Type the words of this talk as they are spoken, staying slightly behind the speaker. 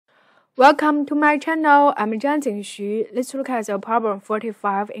Welcome to my channel. I'm Zhangjing Xu. Let's look at the problem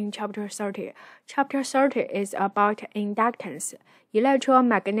 45 in chapter 30. Chapter 30 is about inductance,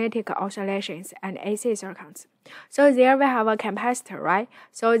 electromagnetic oscillations, and AC circuits. So there we have a capacitor, right?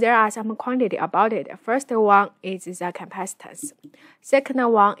 So there are some quantity about it. First one is the capacitance.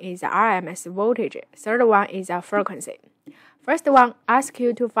 Second one is the RMS voltage. Third one is the frequency. First one asks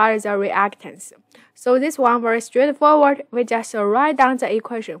you to find the reactance. So this one very straightforward. We just write down the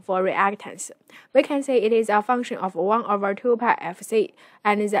equation for reactance. We can say it is a function of 1 over 2 pi Fc,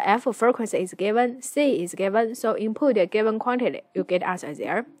 and the F frequency is given, C is given, so input a given quantity, you get answer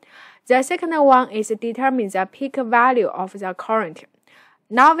there. The second one is determine the peak value of the current.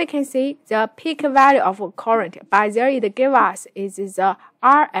 Now we can see the peak value of current, but there it gives us is the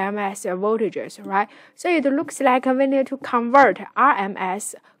RMS voltages, right? So it looks like we need to convert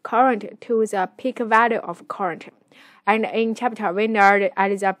RMS current to the peak value of current. And in chapter we learned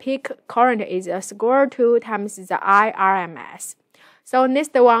that the peak current is square 2 times the IRMS. So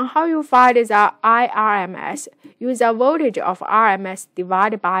next one, how you find the IRMS? Use the voltage of RMS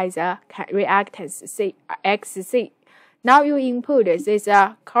divided by the reactance XC. Now you input this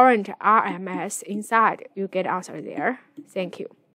current RMS inside, you get answer there. Thank you.